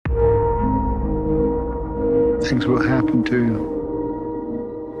Things will happen to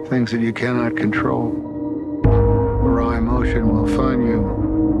you. Things that you cannot control. Raw emotion will find you.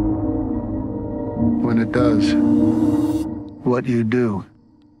 When it does, what you do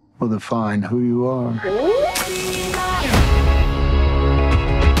will define who you are.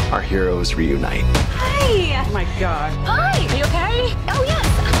 Our heroes reunite. Hi! Oh my God. Hi! Are you okay? Oh, yes!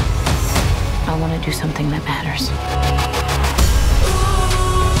 I want to do something that matters.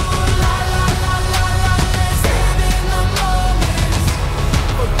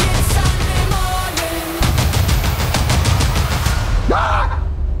 Ah!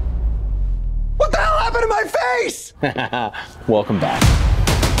 What the hell happened to my face? Welcome back.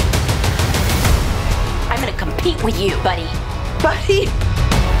 I'm gonna compete with you, buddy. Buddy!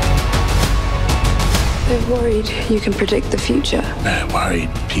 They're worried you can predict the future. They're worried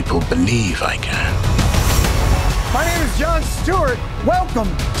people believe I can. My name is Jon Stewart. Welcome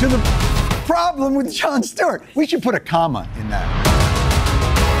to The Problem with Jon Stewart. We should put a comma in that.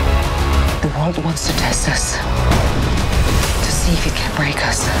 The world wants to test us. To see if it can break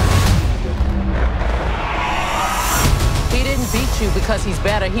us. He didn't beat you because he's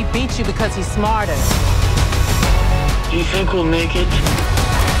better. He beat you because he's smarter. Do you think we'll make it?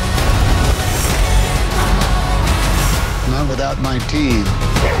 Not without my team.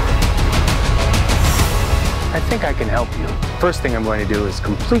 I think I can help you. First thing I'm going to do is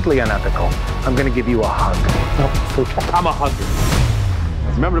completely unethical. I'm going to give you a hug. I'm a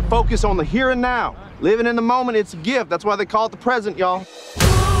hugger. Remember to focus on the here and now. Living in the moment, it's a gift. That's why they call it the present, y'all.